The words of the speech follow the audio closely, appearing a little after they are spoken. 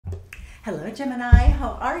Hello, Gemini.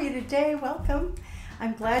 How are you today? Welcome.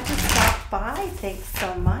 I'm glad you stopped by. Thanks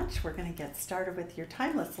so much. We're going to get started with your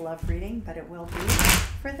timeless love reading, but it will be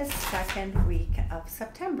for the second week of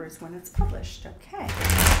September is when it's published. Okay,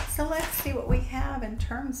 so let's see what we have in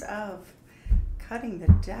terms of cutting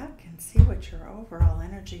the deck and see what your overall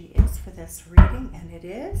energy is for this reading. And it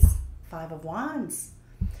is Five of Wands.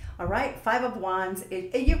 All right, Five of Wands.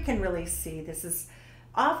 You can really see this is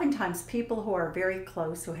oftentimes people who are very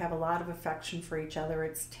close, who have a lot of affection for each other.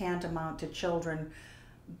 It's tantamount to children,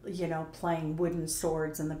 you know, playing wooden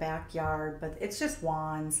swords in the backyard, but it's just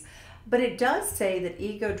wands. But it does say that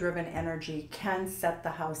ego-driven energy can set the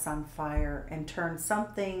house on fire and turn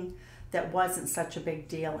something that wasn't such a big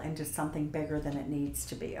deal into something bigger than it needs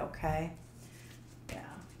to be, okay? Yeah,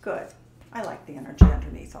 good. I like the energy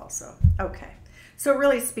underneath also. Okay, so it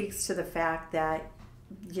really speaks to the fact that,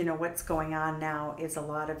 you know, what's going on now is a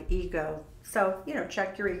lot of ego. So, you know,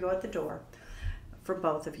 check your ego at the door for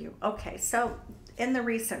both of you. Okay, so in the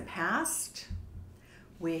recent past,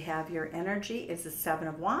 we have your energy is the Seven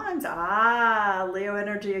of Wands. Leo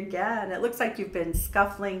energy again. It looks like you've been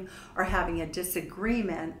scuffling or having a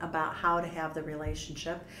disagreement about how to have the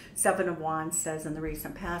relationship. Seven of Wands says in the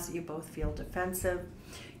recent past that you both feel defensive.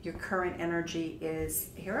 Your current energy is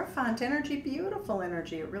Hierophant energy, beautiful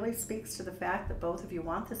energy. It really speaks to the fact that both of you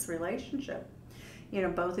want this relationship. You know,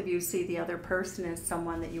 both of you see the other person as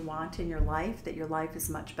someone that you want in your life, that your life is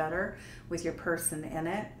much better with your person in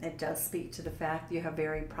it. It does speak to the fact that you have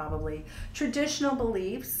very probably traditional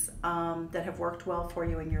beliefs that have worked well for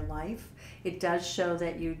you in your life. It does show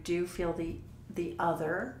that you do feel the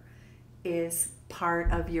other is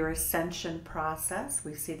part of your ascension process.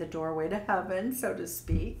 We see the doorway to heaven, so to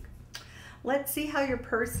speak. Let's see how your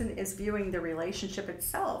person is viewing the relationship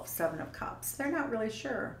itself. Seven of Cups. They're not really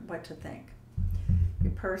sure what to think.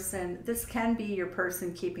 Your person, this can be your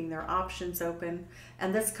person keeping their options open,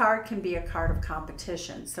 and this card can be a card of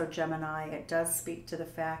competition. So Gemini, it does speak to the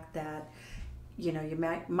fact that, you know, you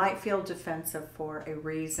might feel defensive for a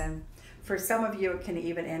reason. For some of you, it can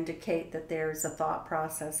even indicate that there's a thought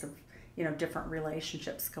process of, you know, different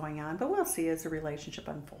relationships going on, but we'll see as the relationship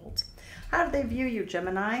unfolds. How do they view you,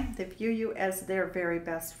 Gemini? They view you as their very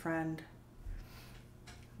best friend.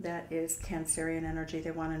 That is Cancerian energy.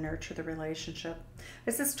 They want to nurture the relationship.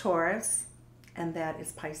 This is Taurus, and that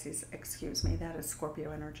is Pisces, excuse me. That is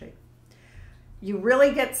Scorpio energy. You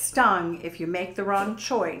really get stung if you make the wrong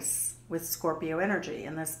choice with Scorpio energy,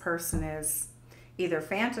 and this person is either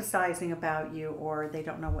fantasizing about you or they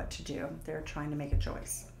don't know what to do. They're trying to make a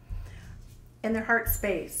choice. In their heart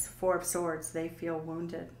space, Four of Swords, they feel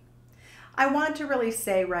wounded. I want to really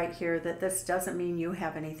say right here that this doesn't mean you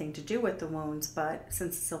have anything to do with the wounds, but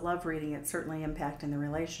since it's a love reading, it's certainly impacting the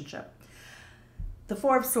relationship. The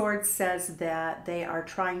Four of Swords says that they are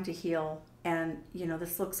trying to heal, and, you know,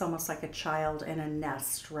 this looks almost like a child in a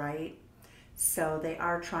nest, right? So they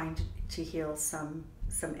are trying to heal some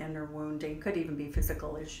inner wounding, could even be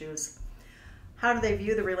physical issues. How do they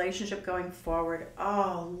view the relationship going forward?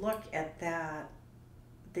 Oh, look at that.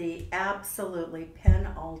 The absolutely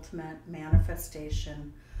penultimate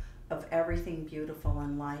manifestation of everything beautiful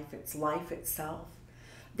in life. It's life itself.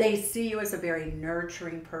 They see you as a very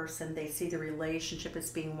nurturing person. They see the relationship as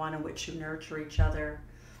being one in which you nurture each other.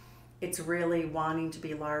 It's really wanting to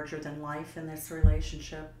be larger than life in this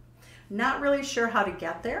relationship. Not really sure how to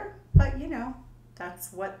get there, but, you know,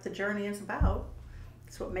 that's what the journey is about.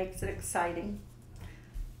 It's what makes it exciting.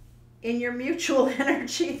 In your mutual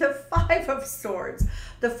energy, the Five of Swords,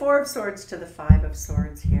 the Four of Swords to the Five of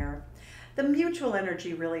Swords here. The mutual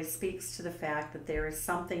energy really speaks to the fact that there is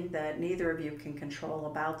something that neither of you can control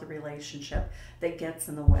about the relationship that gets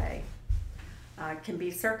in the way. It can be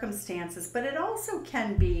circumstances, but it also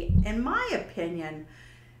can be, in my opinion,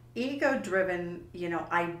 ego-driven, you know,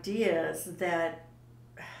 ideas that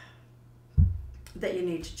you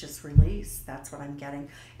need to just release. That's what I'm getting.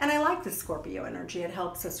 And I like the Scorpio energy. It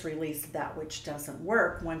helps us release that which doesn't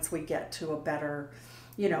work once we get to a better,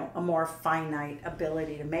 you know, a more finite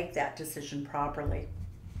ability to make that decision properly.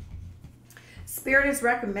 Spirit is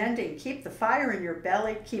recommending keep the fire in your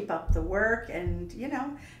belly, keep up the work, and, you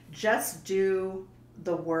know, just do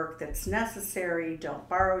the work that's necessary. Don't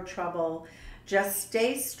borrow trouble. Just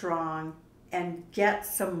stay strong and get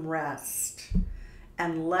some rest,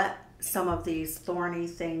 and let some of these thorny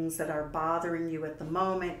things that are bothering you at the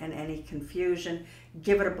moment and any confusion,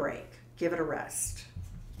 give it a break, give it a rest.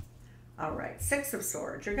 All right, Six of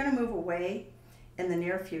Swords. You're going to move away in the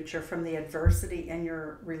near future from the adversity in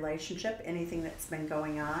your relationship, anything that's been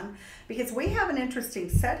going on, because we have an interesting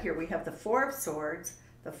set here. We have the Four of Swords,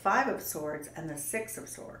 the Five of Swords, and the Six of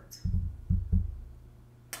Swords.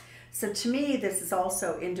 So to me, this is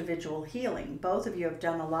also individual healing. Both of you have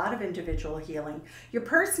done a lot of individual healing. Your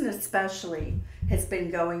person especially has been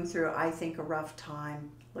going through, I think, a rough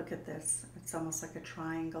time. Look at this. It's almost like a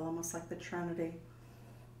triangle, almost like the Trinity.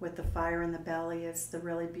 With the fire in the belly, it's the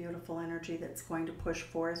really beautiful energy that's going to push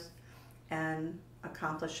forth and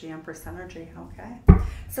accomplish the Empress energy. Okay.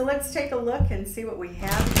 So let's take a look and see what we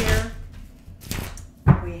have here.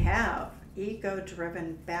 We have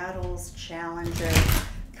ego-driven battles, challenges,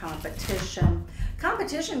 competition.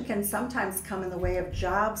 Competition can sometimes come in the way of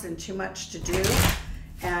jobs and too much to do.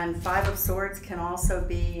 And Five of Swords can also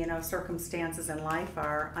be, you know, circumstances in life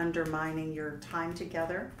are undermining your time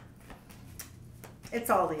together. It's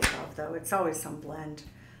all the above, though. It's always some blend.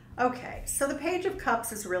 Okay, so the Page of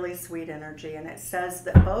Cups is really sweet energy, and it says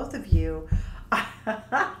that both of you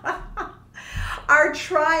are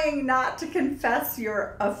trying not to confess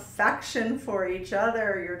your affection for each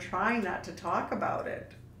other. You're trying not to talk about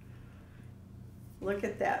it. Look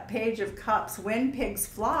at that. Page of Cups. When pigs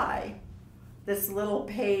fly, this little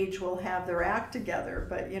page will have their act together,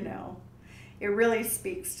 but you know, it really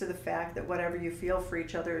speaks to the fact that whatever you feel for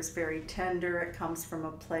each other is very tender. It comes from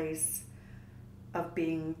a place of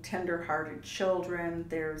being tender-hearted children.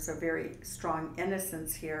 There's a very strong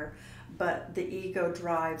innocence here, but the ego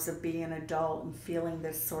drives of being an adult and feeling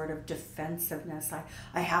this sort of defensiveness.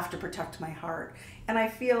 I have to protect my heart. And I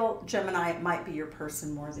feel, Gemini, it might be your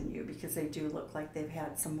person more than you, because they do look like they've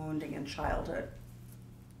had some wounding in childhood.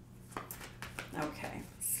 Okay,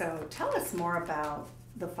 so tell us more about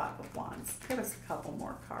the Five of Wands. Give us a couple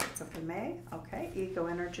more cards, if we may. Okay, ego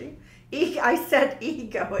energy. I said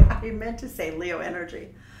ego. I meant to say Leo energy.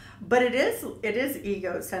 But it is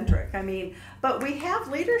egocentric. I mean, but we have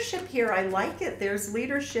leadership here. I like it. There's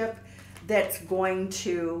leadership that's going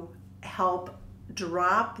to help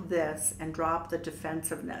drop this and drop the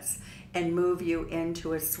defensiveness and move you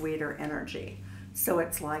into a sweeter energy. So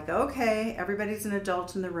it's like, okay, everybody's an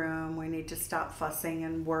adult in the room. We need to stop fussing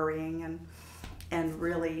and worrying and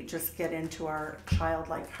really just get into our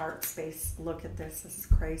childlike heart space. Look at this. This is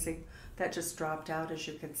crazy. That just dropped out, as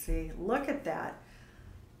you can see. Look at that.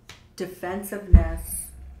 Defensiveness,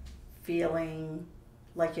 feeling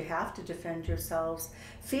like you have to defend yourselves,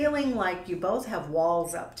 feeling like you both have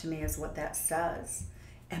walls up, to me is what that says.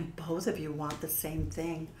 And both of you want the same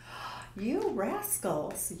thing. You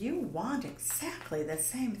rascals, you want exactly the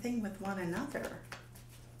same thing with one another.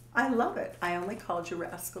 I love it. I only called you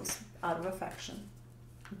rascals out of affection.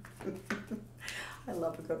 I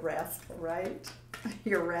love a good rascal, right?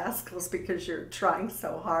 You're rascals because you're trying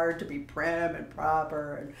so hard to be prim and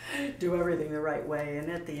proper and do everything the right way.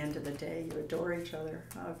 And at the end of the day, you adore each other.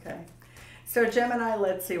 Okay. So Gemini,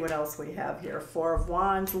 let's see what else we have here. Four of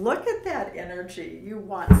Wands. Look at that energy. You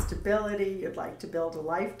want stability. You'd like to build a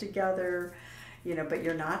life together. You know, but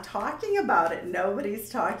you're not talking about it. Nobody's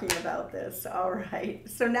talking about this. All right.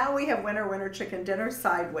 So now we have winner, winner, chicken dinner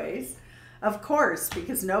sideways. Of course,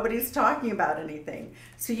 because nobody's talking about anything.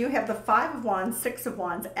 So you have the Five of Wands, Six of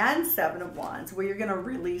Wands, and Seven of Wands, where you're going to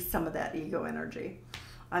release some of that ego energy.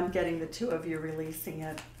 I'm getting the two of you releasing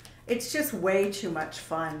it. It's just way too much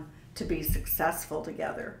fun to be successful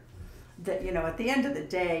together. That, you know, at the end of the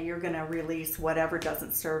day, you're going to release whatever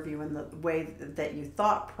doesn't serve you in the way that you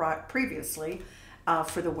thought previously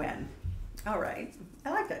for the win. All right. I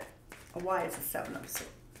like it. Why is the Seven of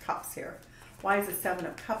Cups here? Why is the Seven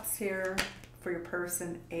of Cups here for your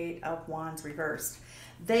person? Eight of Wands reversed.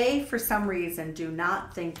 They, for some reason, do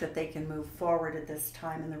not think that they can move forward at this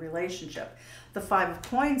time in the relationship. The Five of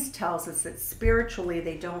Coins tells us that spiritually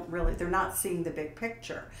they're not seeing the big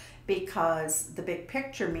picture, because the big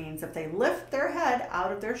picture means if they lift their head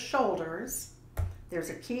out of their shoulders,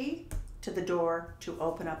 there's a key to the door to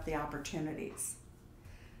open up the opportunities.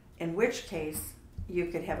 In which case, you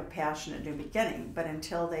could have a passionate new beginning, but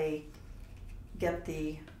until they get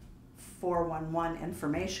the 411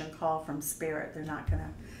 information call from Spirit, they're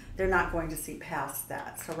not going to see past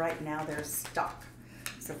that. So right now they're stuck.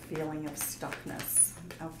 It's a feeling of stuckness.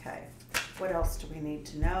 Okay, what else do we need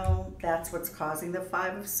to know? That's what's causing the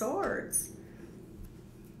Five of Swords.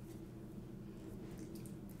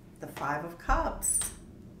 The Five of Cups.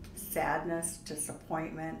 Sadness,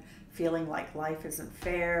 disappointment, feeling like life isn't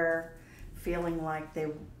fair, feeling like they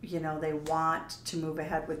want to move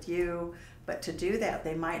ahead with you. But to do that,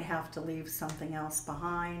 they might have to leave something else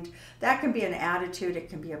behind. That can be an attitude, it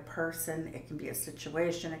can be a person, it can be a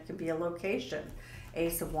situation, it can be a location.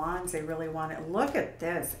 Ace of Wands, they really want it. Look at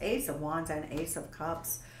this, Ace of Wands and Ace of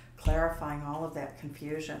Cups, clarifying all of that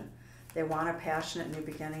confusion. They want a passionate new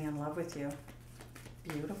beginning in love with you.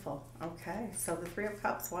 Beautiful. Okay, so the Three of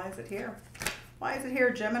Cups, why is it here? Why is it here,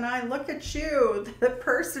 Gemini? Look at you. The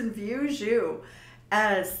person views you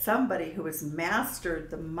as somebody who has mastered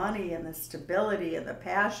the money and the stability and the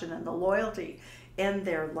passion and the loyalty in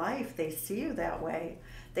their life. They see you that way.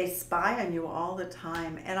 They spy on you all the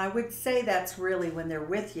time. And I would say that's really when they're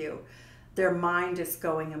with you, their mind is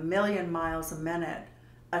going a million miles a minute,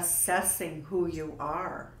 assessing who you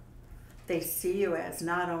are. They see you as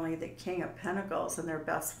not only the King of Pentacles and their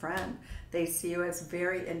best friend, they see you as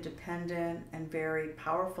very independent and very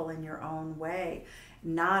powerful in your own way.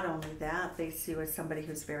 Not only that, they see you as somebody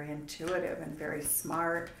who's very intuitive and very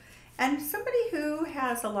smart, and somebody who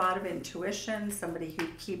has a lot of intuition, somebody who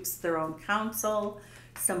keeps their own counsel,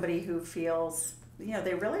 somebody who feels, you know,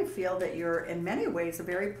 they really feel that you're in many ways a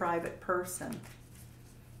very private person.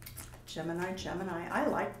 Gemini, Gemini, I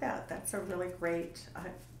like that. That's a really great,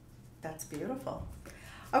 that's beautiful.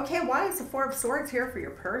 Okay, why is the Four of Swords here for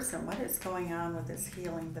your person? What is going on with this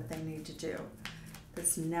healing that they need to do?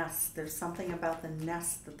 This nest, there's something about the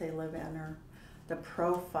nest that they live in, or the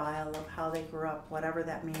profile of how they grew up, whatever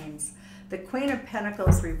that means. The Queen of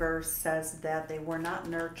Pentacles reverse says that they were not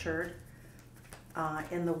nurtured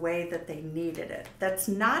in the way that they needed it. That's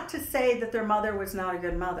not to say that their mother was not a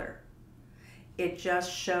good mother. It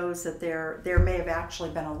just shows that there may have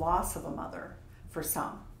actually been a loss of a mother for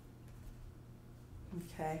some.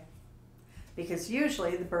 Okay? Because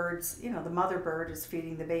usually the birds, you know, the mother bird is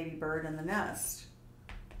feeding the baby bird in the nest.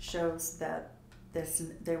 Shows that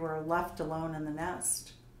they were left alone in the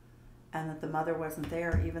nest and that the mother wasn't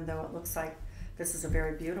there, even though it looks like this is a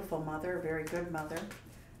very beautiful mother, a very good mother.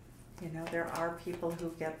 You know, there are people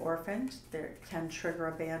who get orphaned. There can trigger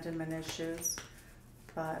abandonment issues,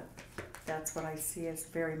 but that's what I see as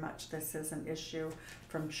very much this is an issue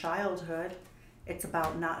from childhood. It's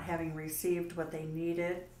about not having received what they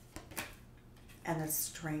needed. And the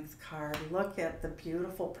Strength card. Look at the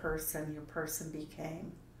beautiful person your person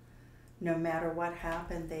became. No matter what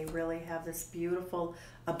happened, they really have this beautiful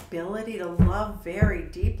ability to love very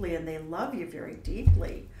deeply, and they love you very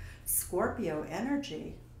deeply. Scorpio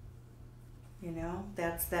energy. You know,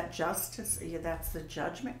 that's that justice, that's the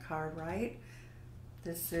Judgment card, right?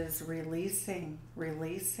 This is releasing,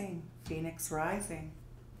 Phoenix rising.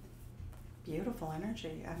 Beautiful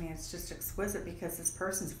energy. I mean, it's just exquisite because this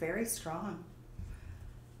person's very strong.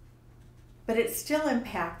 But it still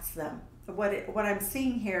impacts them. What I'm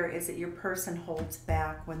seeing here is that your person holds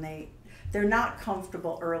back when they're not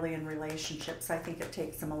comfortable early in relationships. I think it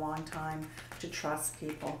takes them a long time to trust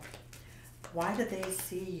people. Why do they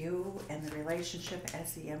see you and the relationship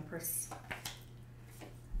as the Empress?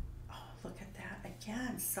 Oh, look at that.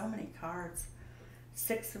 Again, so many cards.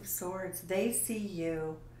 Six of Swords. They see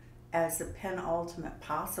you as the penultimate,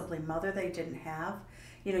 possibly mother they didn't have.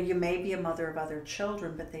 You know, you may be a mother of other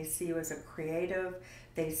children, but they see you as a creative.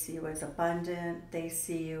 They see you as abundant. They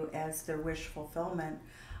see you as their wish fulfillment.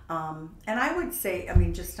 And I would say, I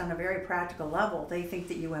mean, just on a very practical level, they think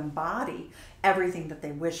that you embody everything that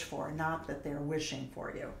they wish for, not that they're wishing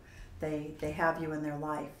for you. They have you in their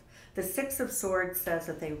life. The Six of Swords says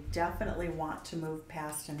that they definitely want to move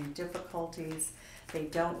past any difficulties. They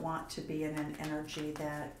don't want to be in an energy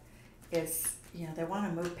that is, you know, they want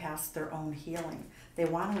to move past their own healing. They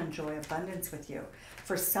want to enjoy abundance with you.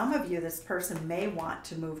 For some of you, this person may want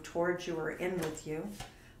to move towards you or in with you.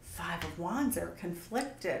 Five of Wands, they're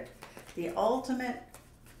conflicted. The ultimate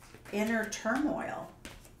inner turmoil.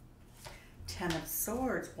 Ten of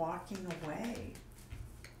Swords, walking away.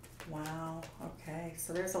 Wow, okay.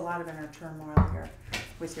 So there's a lot of inner turmoil here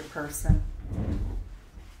with your person.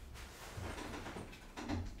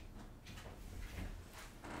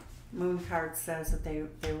 Moon card says that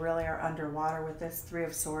they really are underwater with this Three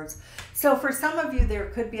of Swords. So for some of you, there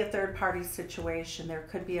could be a third-party situation. There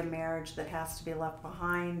could be a marriage that has to be left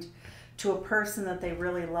behind to a person that they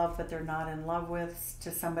really love but they're not in love with,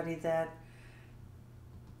 to somebody that...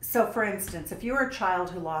 So for instance, if you were a child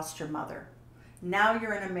who lost your mother, now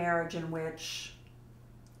you're in a marriage in which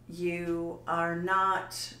you are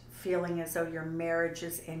not feeling as though your marriage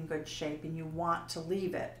is in good shape and you want to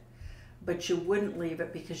leave it. But you wouldn't leave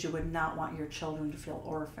it because you would not want your children to feel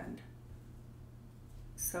orphaned.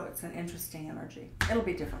 So it's an interesting energy. It'll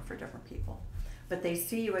be different for different people. But they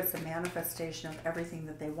see you as the manifestation of everything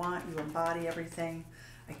that they want. You embody everything.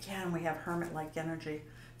 Again, we have Hermit-like energy.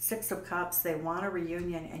 Six of Cups, they want a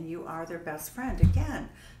reunion and you are their best friend. Again,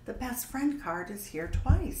 the best friend card is here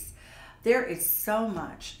twice. There is so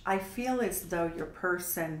much. I feel as though your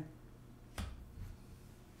person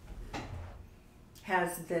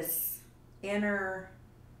has this inner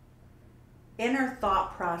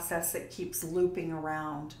thought process that keeps looping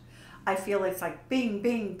around. I feel it's like bing,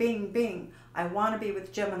 bing, bing, bing. I want to be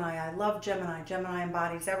with Gemini. I love Gemini. Gemini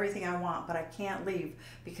embodies everything I want, but I can't leave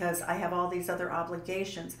because I have all these other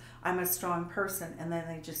obligations. I'm a strong person. And then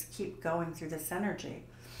they just keep going through this energy.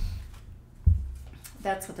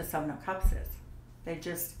 That's what the Seven of Cups is.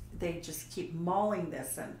 They just keep mulling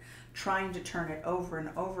this and trying to turn it over and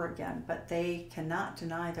over again, but they cannot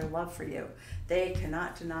deny their love for you. They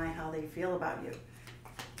cannot deny how they feel about you.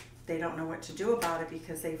 They don't know what to do about it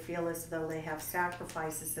because they feel as though they have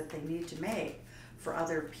sacrifices that they need to make for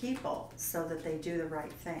other people so that they do the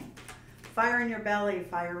right thing. Fire in your belly,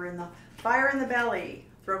 fire in the belly.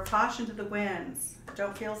 Throw caution to the winds.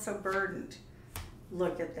 Don't feel so burdened.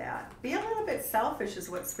 Look at that. Be a little bit selfish is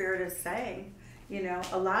what Spirit is saying. You know,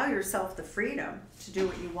 allow yourself the freedom to do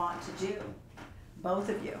what you want to do. Both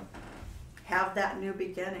of you. Have that new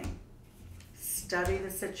beginning. Study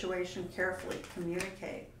the situation carefully.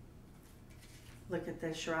 Communicate. Look at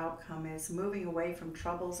this. Your outcome is moving away from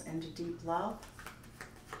troubles into deep love.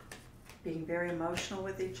 Being very emotional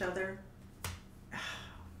with each other.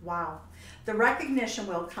 Wow. The recognition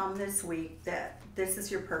will come this week that this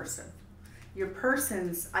is your person. Your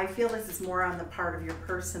person's, I feel this is more on the part of your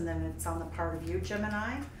person than it's on the part of you,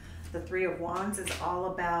 Gemini. The Three of Wands is all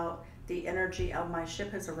about the energy of my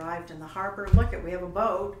ship has arrived in the harbor. Look at, we have a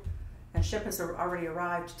boat and ship has already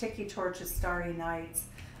arrived. Tiki torches, starry nights,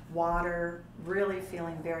 water, really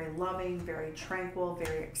feeling very loving, very tranquil,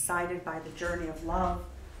 very excited by the journey of love.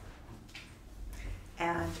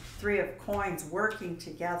 And Three of Coins working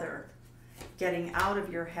together, getting out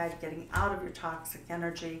of your head, getting out of your toxic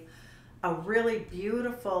energy. A really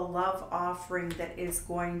beautiful love offering that is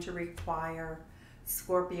going to require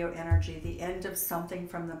Scorpio energy, the end of something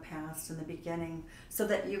from the past and the beginning, so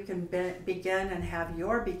that you can begin and have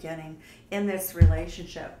your beginning in this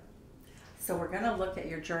relationship. So we're going to look at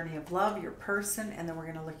your journey of love, your person, and then we're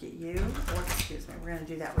going to look at you. Or, excuse me, we're going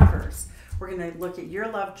to do that reverse. We're going to look at your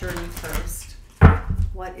love journey first.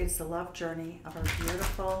 What is the love journey of our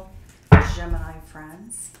beautiful Gemini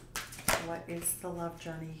friends? What is the love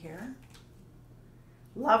journey here?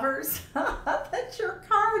 Lovers, that's your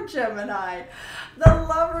card, Gemini. The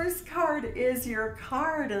Lovers card is your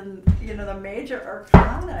card, and you know, the major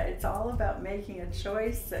arcana, it's all about making a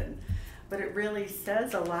choice, but it really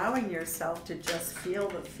says allowing yourself to just feel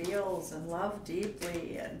the feels and love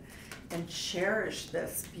deeply and cherish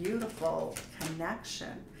this beautiful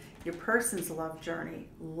connection. Your person's love journey,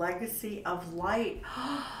 legacy of light.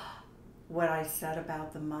 What I said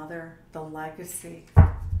about the mother, the legacy.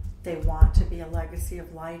 They want to be a legacy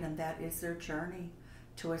of light, and that is their journey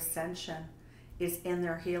to ascension, is in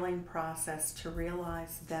their healing process to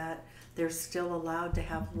realize that they're still allowed to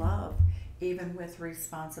have love, even with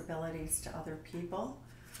responsibilities to other people.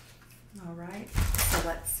 All right, so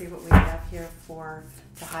let's see what we have here for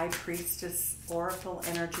the High Priestess Oracle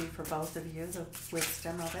energy for both of you, the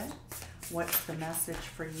wisdom of it. What's the message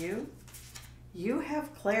for you? You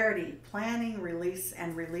have clarity, planning, release,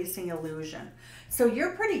 and releasing illusion. So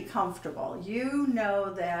you're pretty comfortable. You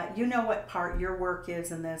know that, you know what part your work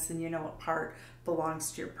is in this, and you know what part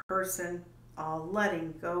belongs to your person. All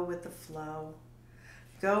letting go with the flow.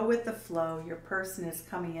 Go with the flow. Your person is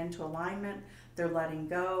coming into alignment. They're letting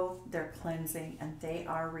go, they're cleansing, and they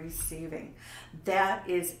are receiving. That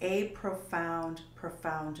is a profound,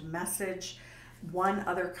 profound message. One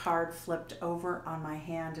other card flipped over on my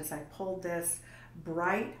hand as I pulled this.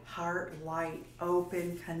 Bright heart light,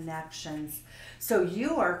 open connections. So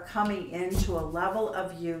you are coming into a level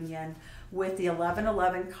of union with the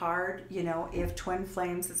 1111 card. You know, if twin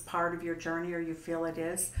flames is part of your journey, or you feel it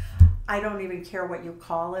is, I don't even care what you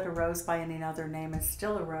call it. A rose by any other name is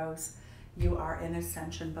still a rose. You are in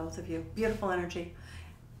ascension, both of you. Beautiful energy.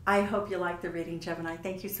 I hope you like the reading, Gemini.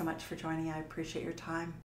 Thank you so much for joining. I appreciate your time.